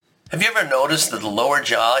Have you ever noticed that the lower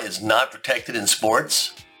jaw is not protected in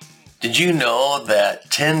sports? Did you know that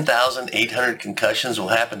 10,800 concussions will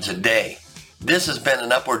happen today? This has been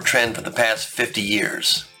an upward trend for the past 50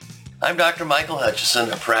 years. I'm Dr. Michael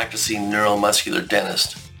Hutchison, a practicing neuromuscular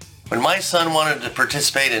dentist. When my son wanted to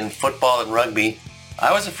participate in football and rugby,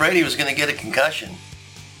 I was afraid he was going to get a concussion.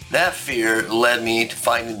 That fear led me to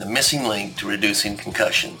finding the missing link to reducing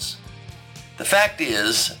concussions. The fact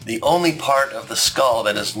is, the only part of the skull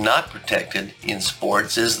that is not protected in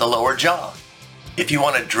sports is the lower jaw. If you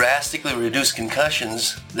want to drastically reduce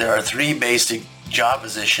concussions, there are 3 basic jaw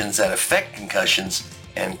positions that affect concussions,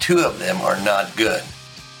 and 2 of them are not good.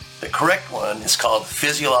 The correct one is called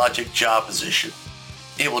physiologic jaw position.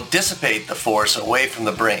 It will dissipate the force away from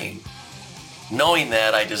the brain. Knowing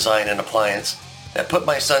that, I designed an appliance that put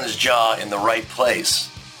my son's jaw in the right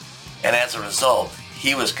place, and as a result,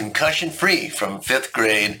 he was concussion-free from 5th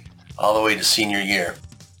grade all the way to senior year.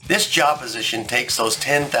 This jaw position takes those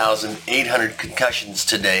 10,800 concussions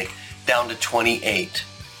today down to 28.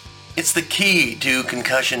 It's the key to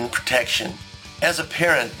concussion protection. As a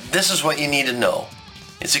parent, this is what you need to know.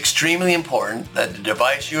 It's extremely important that the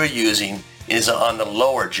device you are using is on the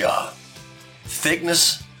lower jaw.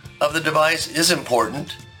 Thickness of the device is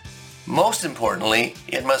important. Most importantly,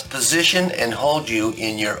 it must position and hold you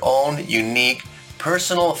in your own unique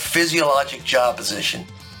personal physiologic jaw position.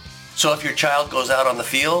 So if your child goes out on the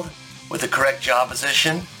field with the correct jaw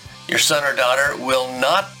position, your son or daughter will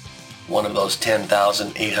not one of those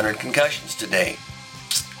 10,800 concussions today.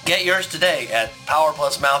 Get yours today at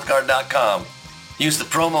PowerPlusMouthguard.com. Use the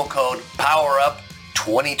promo code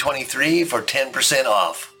POWERUP2023 for 10%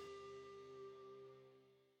 off.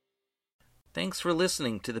 Thanks for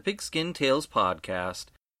listening to the Pigskin Tales podcast.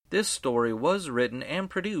 This story was written and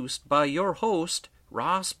produced by your host,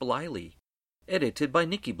 Ross Bliley. Edited by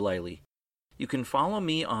Nikki Bliley. You can follow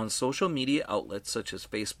me on social media outlets such as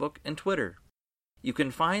Facebook and Twitter. You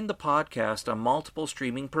can find the podcast on multiple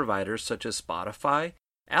streaming providers such as Spotify,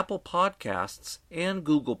 Apple Podcasts, and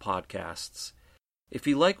Google Podcasts. If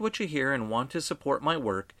you like what you hear and want to support my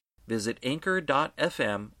work, visit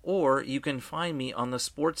Anchor.fm, or you can find me on the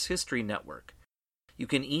Sports History Network. You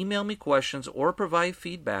can email me questions or provide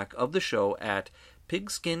feedback of the show at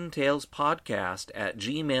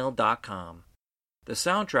pigskinTalesPodcast@gmail.com. The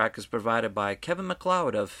soundtrack is provided by Kevin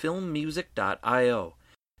MacLeod of filmmusic.io.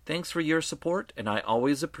 Thanks for your support, and I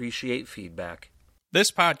always appreciate feedback. This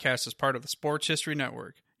podcast is part of the Sports History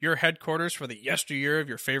Network, your headquarters for the yesteryear of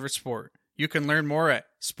your favorite sport. You can learn more at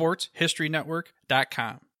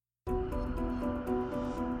sportshistorynetwork.com.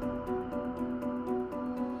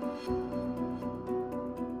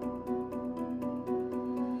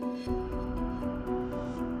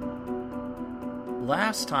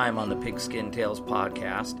 Last time on the Pigskin Tales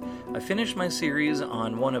podcast, I finished my series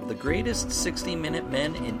on one of the greatest 60-minute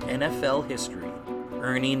men in NFL history,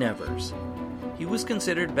 Ernie Nevers. He was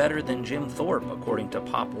considered better than Jim Thorpe, according to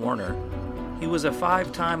Pop Warner. He was a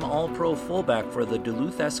 5-time All-Pro fullback for the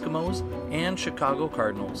Duluth Eskimos and Chicago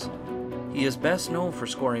Cardinals. He is best known for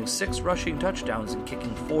scoring 6 rushing touchdowns and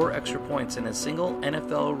kicking 4 extra points in a single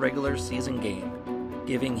NFL regular season game,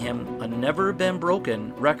 giving him a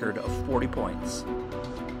never-been-broken record of 40 points.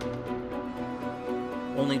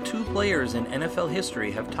 Only 2 players in NFL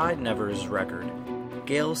history have tied Nevers' record,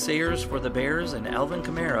 Gale Sayers for the Bears and Alvin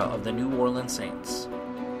Kamara of the New Orleans Saints.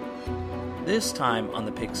 This time on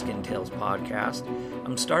the Pigskin Tales podcast,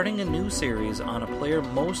 I'm starting a new series on a player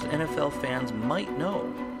most NFL fans might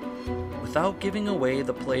know. Without giving away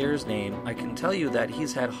the player's name, I can tell you that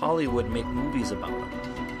he's had Hollywood make movies about him.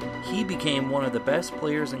 He became one of the best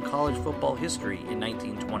players in college football history in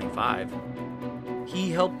 1925.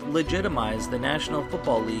 He helped legitimize the National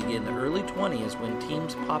Football League in the early 20s when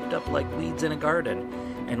teams popped up like weeds in a garden,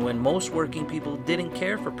 and when most working people didn't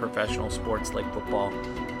care for professional sports like football.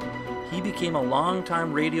 He became a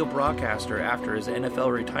long-time radio broadcaster after his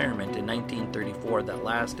NFL retirement in 1934 that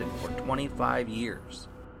lasted for 25 years.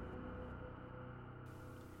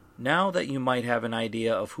 Now that you might have an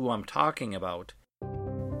idea of who I'm talking about,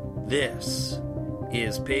 this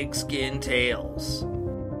is Pigskin Tales,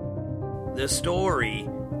 the story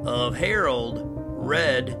of Harold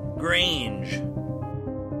Red Grange.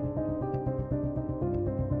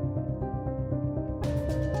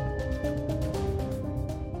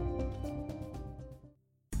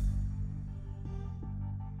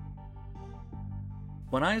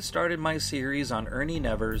 When I started my series on Ernie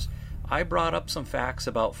Nevers, I brought up some facts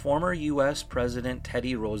about former U.S. President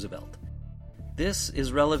Teddy Roosevelt. This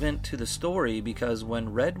is relevant to the story because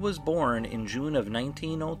when Red was born in June of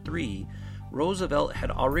 1903, Roosevelt had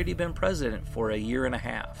already been president for a year and a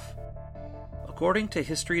half. According to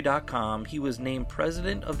History.com, he was named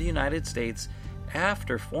President of the United States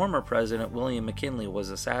after former President William McKinley was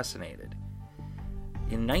assassinated.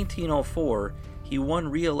 In 1904, he won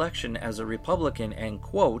re-election as a Republican and,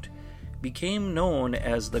 quote, became known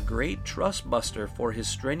as the Great Trust Buster for his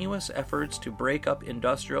strenuous efforts to break up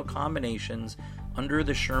industrial combinations under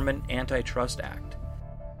the Sherman Antitrust Act.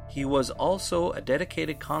 He was also a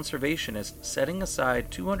dedicated conservationist, setting aside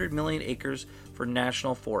 200 million acres for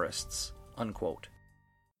national forests, unquote.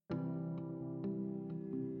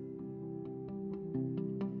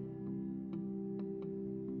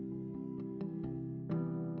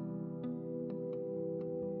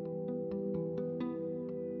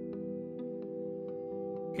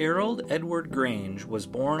 Harold Edward Grange was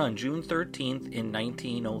born on June 13th in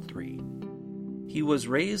 1903. He was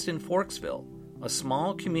raised in Forksville, a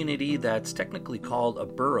small community that's technically called a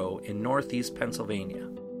borough in northeast Pennsylvania.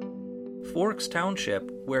 Forks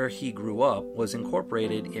Township, where he grew up, was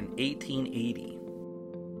incorporated in 1880.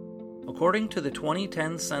 According to the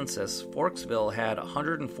 2010 census, Forksville had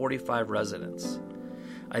 145 residents.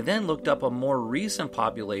 I then looked up a more recent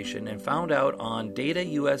population and found out on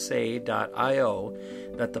datausa.io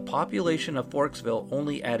that the population of Forksville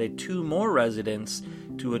only added 2 more residents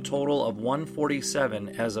to a total of 147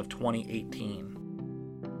 as of 2018.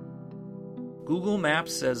 Google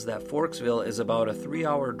Maps says that Forksville is about a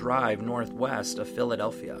 3-hour drive northwest of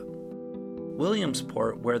Philadelphia.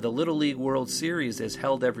 Williamsport, where the Little League World Series is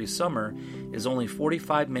held every summer, is only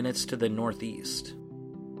 45 minutes to the northeast.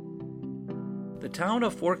 The town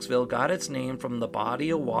of Forksville got its name from the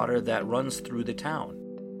body of water that runs through the town.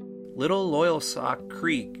 Little Loyalsock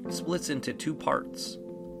Creek splits into 2 parts.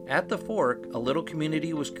 At the fork, a little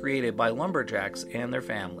community was created by lumberjacks and their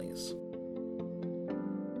families.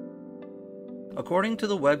 According to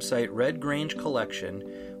the website Red Grange Collection,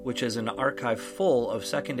 which is an archive full of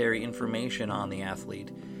secondary information on the athlete,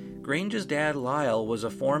 Grange's dad Lyle was a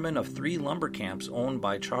foreman of 3 lumber camps owned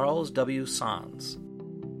by Charles W. Sands.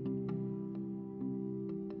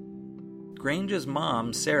 Grange's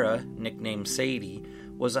mom, Sarah, nicknamed Sadie,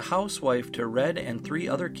 was a housewife to Red and 3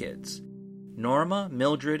 other kids, Norma,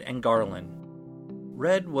 Mildred, and Garland.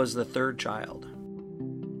 Red was the 3rd child.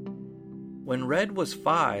 When Red was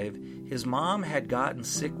 5, his mom had gotten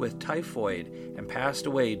sick with typhoid and passed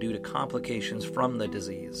away due to complications from the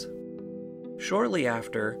disease. Shortly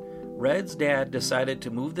after, Red's dad decided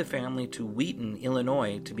to move the family to Wheaton,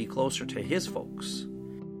 Illinois to be closer to his folks.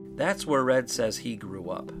 That's where Red says he grew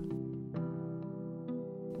up.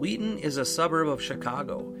 Wheaton is a suburb of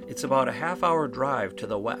Chicago. It's about a half-hour drive to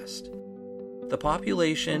the west. The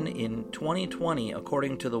population in 2020,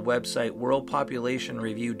 according to the website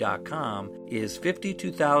worldpopulationreview.com, is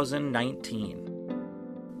 52,019.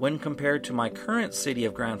 When compared to my current city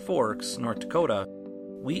of Grand Forks, North Dakota,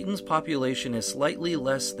 Wheaton's population is slightly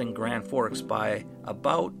less than Grand Forks by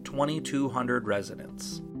about 2,200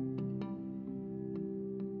 residents.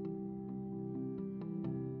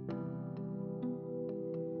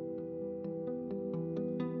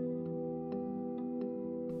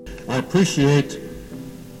 I appreciate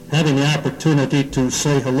having the opportunity to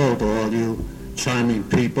say hello to all you charming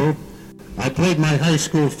people. I played my high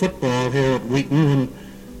school football here at Wheaton, and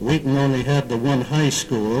Wheaton only had the one high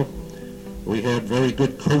school. We had very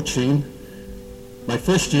good coaching. My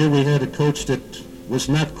first year we had a coach that was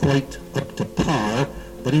not quite up to par,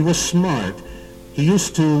 but he was smart. He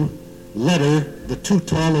used to letter the 2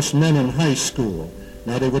 tallest men in high school.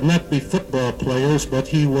 Now, they would not be football players, but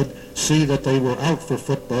he would see that they were out for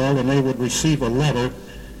football and they would receive a letter.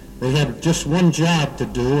 They had just one job to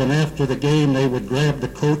do, and after the game they would grab the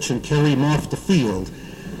coach and carry him off the field.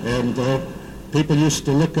 And people used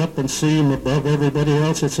to look up and see him above everybody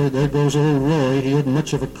else and say, there goes old Roy. He isn't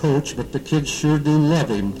much of a coach, but the kids sure do love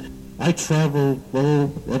him. I travel,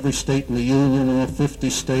 every state in the Union, all 50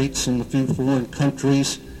 states and a few foreign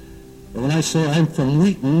countries. And when I say I'm from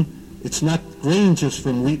Wheaton, it's not Grange is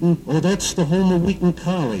from Wheaton. Oh, that's the home of Wheaton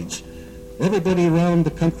College. Everybody around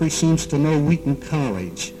the country seems to know Wheaton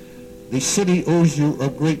College. The city owes you a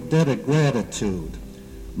great debt of gratitude.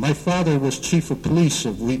 My father was chief of police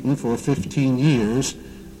of Wheaton for 15 years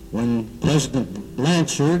when President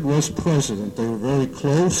Blanchard was president. They were very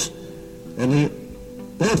close, and they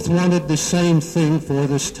both wanted the same thing for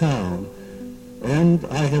this town. And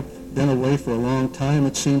I have been away for a long time.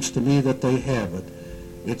 It seems to me that they have it.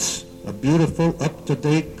 It's a beautiful,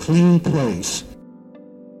 up-to-date, clean place.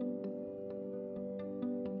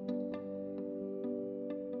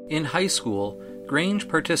 In high school, Grange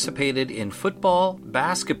participated in football,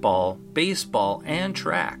 basketball, baseball, and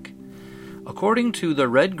track. According to the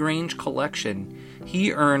Red Grange Collection,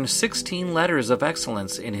 He earned 16 letters of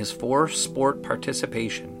excellence in his 4-sport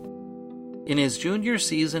participation. In his junior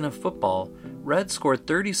season of football, Red scored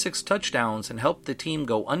 36 touchdowns and helped the team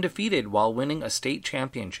go undefeated while winning a state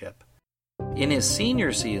championship. In his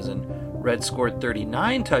senior season, Red scored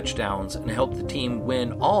 39 touchdowns and helped the team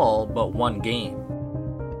win all but one game.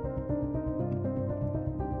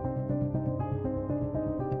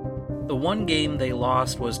 The one game they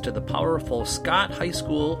lost was to the powerful Scott High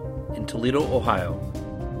School in Toledo, Ohio.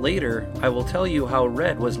 Later, I will tell you how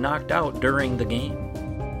Red was knocked out during the game.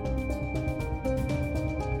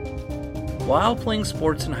 While playing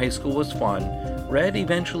sports in high school was fun, Red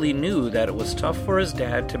eventually knew that it was tough for his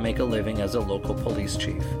dad to make a living as a local police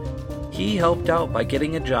chief. He helped out by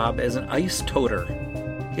getting a job as an ice toter.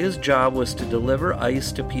 His job was to deliver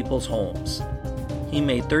ice to people's homes. He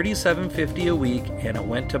made $37.50 a week and it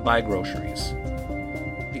went to buy groceries.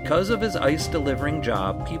 Because of his ice delivering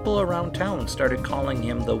job, people around town started calling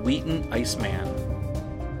him the Wheaton Iceman.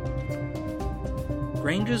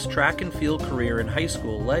 Grange's track and field career in high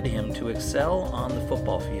school led him to excel on the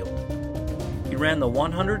football field. He ran the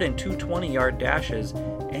 100 and 220-yard dashes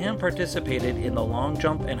and participated in the long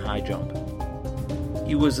jump and high jump.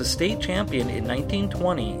 He was a state champion in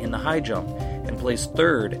 1920 in the high jump and placed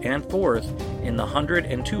 3rd and 4th in the 100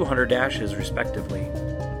 and 200 dashes respectively.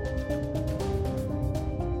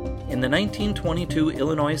 In the 1922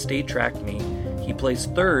 Illinois State Track Meet, he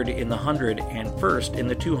placed 3rd in the 100 and 1st in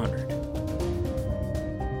the 200.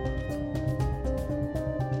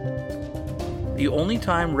 The only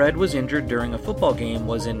time Red was injured during a football game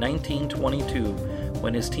was in 1922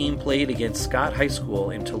 when his team played against Scott High School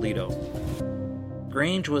in Toledo.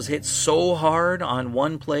 Grange was hit so hard on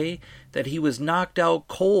one play that he was knocked out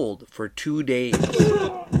cold for 2 days.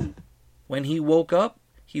 When he woke up,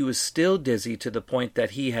 he was still dizzy to the point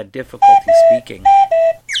that he had difficulty speaking.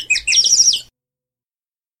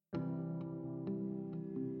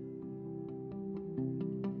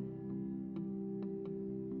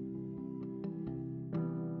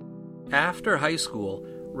 After high school,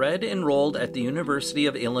 Red enrolled at the University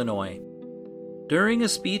of Illinois. During a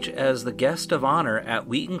speech as the guest of honor at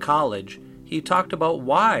Wheaton College, he talked about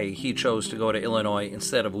why he chose to go to Illinois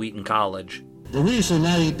instead of Wheaton College. The reason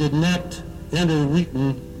I did not enter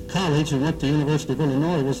Wheaton College and went to the University of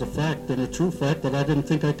Illinois was the fact, and a true fact, that I didn't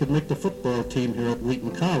think I could make the football team here at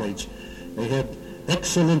Wheaton College. They had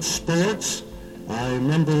excellent sports. I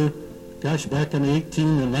remember, back in the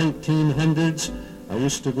 18 and 1900s, I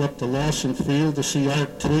used to go up to Lawson Field to see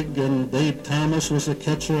Art Twigg, and Dave Thomas was the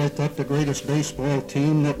catcher. I thought the greatest baseball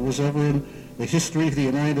team that was ever in the history of the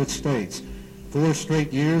United States. 4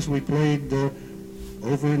 straight years we played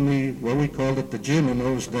over in the, well, we called it the gym in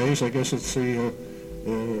those days. I guess it's the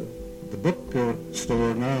book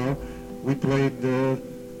store now. We played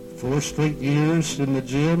 4 straight years in the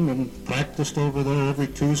gym and practiced over there every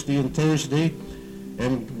Tuesday and Thursday.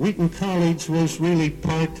 And Wheaton College was really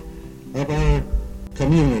part of our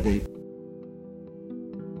community.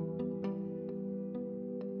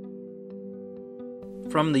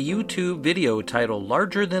 From the YouTube video titled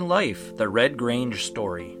Larger Than Life, The Red Grange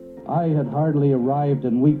Story. I had hardly arrived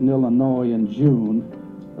in Wheaton, Illinois in June,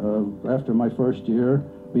 after my first year,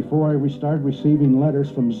 before I started receiving letters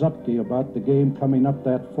from Zupke about the game coming up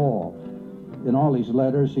that fall. In all these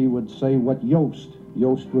letters, he would say what Yost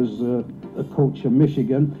was a coach of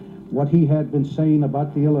Michigan, what he had been saying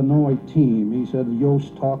about the Illinois team. He said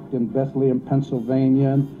Yost talked in Bethlehem,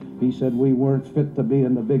 Pennsylvania, and he said we weren't fit to be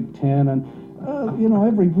in the Big Ten, and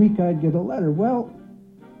every week I'd get a letter. Well,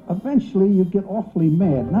 eventually you get awfully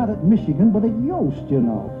mad, not at Michigan, but at Yost,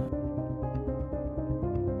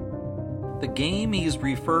 The game he's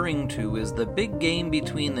referring to is the big game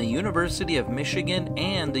between the University of Michigan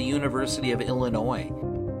and the University of Illinois.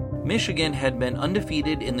 Michigan had been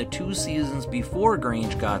undefeated in the 2 seasons before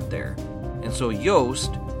Grange got there, and so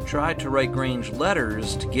Yost tried to write Grange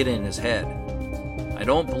letters to get in his head. I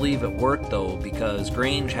don't believe it worked though, because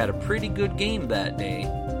Grange had a pretty good game that day.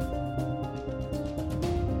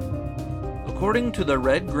 According to the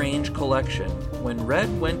Red Grange collection, when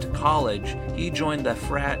Red went to college, he joined the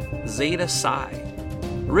frat Zeta Psi.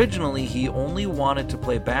 Originally, he only wanted to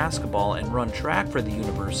play basketball and run track for the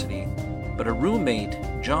university, but a roommate,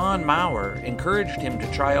 John Maurer, encouraged him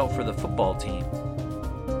to try out for the football team.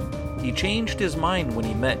 He changed his mind when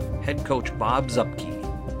he met head coach Bob Zupke.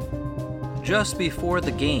 Just before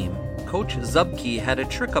the game, Coach Zupke had a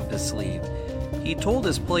trick up his sleeve. He told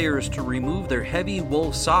his players to remove their heavy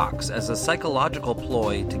wool socks as a psychological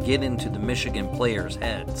ploy to get into the Michigan players'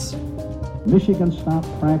 heads. Michigan stopped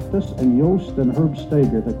practice, and Yost and Herb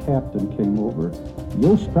Steger, the captain, came over.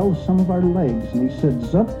 Yost felt some of our legs, and he said,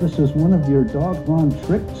 "Zup, this is one of your doggone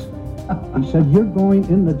tricks." He said, "You're going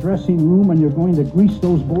in the dressing room and you're going to grease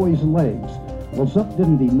those boys' legs." Well, Zup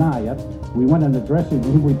didn't deny it. We went in the dressing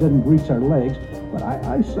room, we didn't grease our legs. But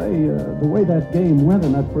I say, the way that game went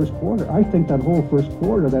in that first quarter, I think that whole first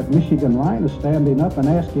quarter, that Michigan line is standing up and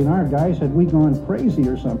asking our guys, had we gone crazy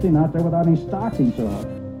or something out there without any stockings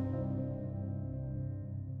on.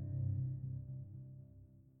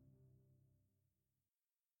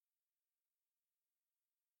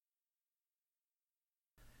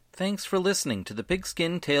 Thanks for listening to the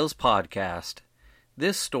Pigskin Tales podcast.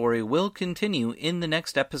 This story will continue in the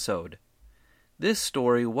next episode. This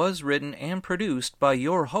story was written and produced by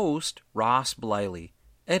your host, Ross Bliley,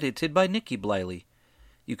 edited by Nikki Bliley.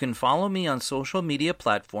 You can follow me on social media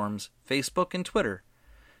platforms, Facebook and Twitter.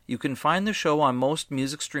 You can find the show on most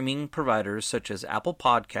music streaming providers such as Apple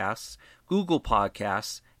Podcasts, Google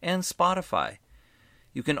Podcasts, and Spotify.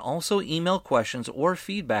 You can also email questions or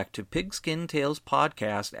feedback to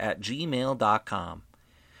pigskintalespodcast@gmail.com.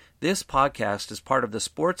 This podcast is part of the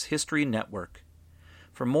Sports History Network.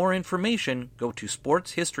 For more information, go to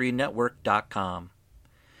sportshistorynetwork.com.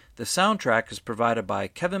 The soundtrack is provided by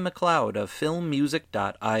Kevin MacLeod of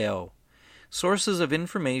filmmusic.io. Sources of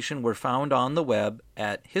information were found on the web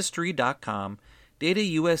at history.com,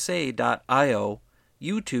 datausa.io,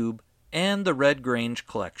 YouTube, and the Red Grange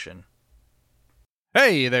Collection.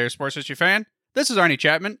 Hey there, sports history fan. This is Arnie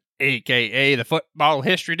Chapman, a.k.a. the Football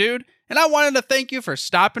History Dude, and I wanted to thank you for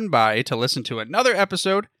stopping by to listen to another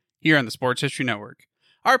episode here on the Sports History Network.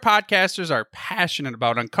 Our podcasters are passionate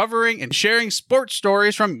about uncovering and sharing sports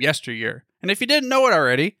stories from yesteryear. And if you didn't know it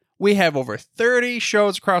already, we have over 30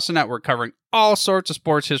 shows across the network covering all sorts of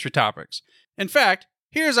sports history topics. In fact,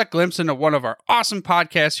 here's a glimpse into one of our awesome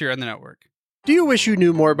podcasts here on the network. Do you wish you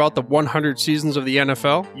knew more about the 100 seasons of the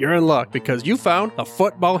NFL? You're in luck because you found the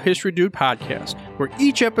Football History Dude podcast, where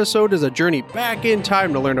each episode is a journey back in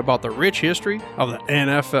time to learn about the rich history of the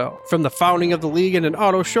NFL. From the founding of the league in an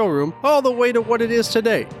auto showroom, all the way to what it is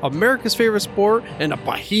today, America's favorite sport and a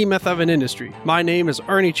behemoth of an industry. My name is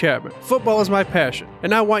Arnie Chapman. Football is my passion,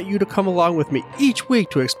 and I want you to come along with me each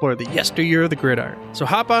week to explore the yesteryear of the gridiron. So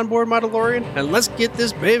hop on board my DeLorean and let's get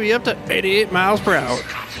this baby up to 88 miles per hour.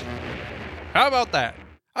 How about that?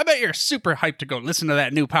 I bet you're super hyped to go listen to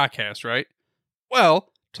that new podcast, right?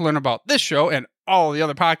 Well, to learn about this show and all the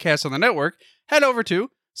other podcasts on the network, head over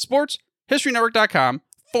to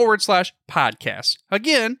sportshistorynetwork.com/podcasts.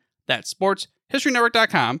 Again, that's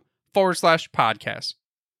sportshistorynetwork.com/podcasts.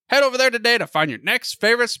 Head over there today to find your next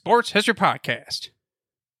favorite sports history podcast.